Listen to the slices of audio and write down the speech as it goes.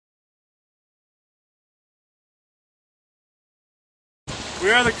We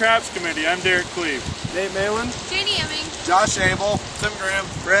are the Crops Committee. I'm Derek Cleve. Nate Malin. Janie Emming. Josh Abel. Tim Graham.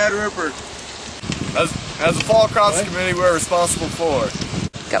 Brad Rupert. As the Fall Crops Committee, we're responsible for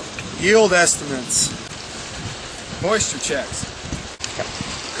Yield estimates. Moisture checks.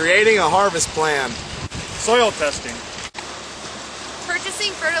 Creating a harvest plan. Soil testing.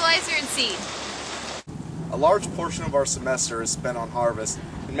 Purchasing fertilizer and seed. A large portion of our semester is spent on harvest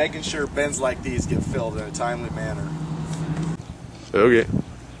and making sure bins like these get filled in a timely manner. Okay.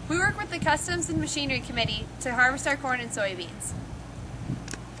 We work with the Customs and Machinery Committee to harvest our corn and soybeans.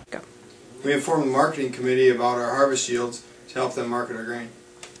 We inform the marketing committee about our harvest yields to help them market our grain.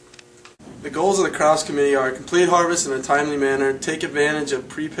 The goals of the Crops Committee are complete harvest in a timely manner, take advantage of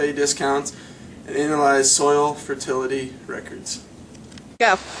prepaid discounts, and analyze soil fertility records.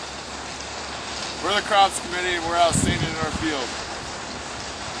 We're the Crops Committee and we're out seen in our field.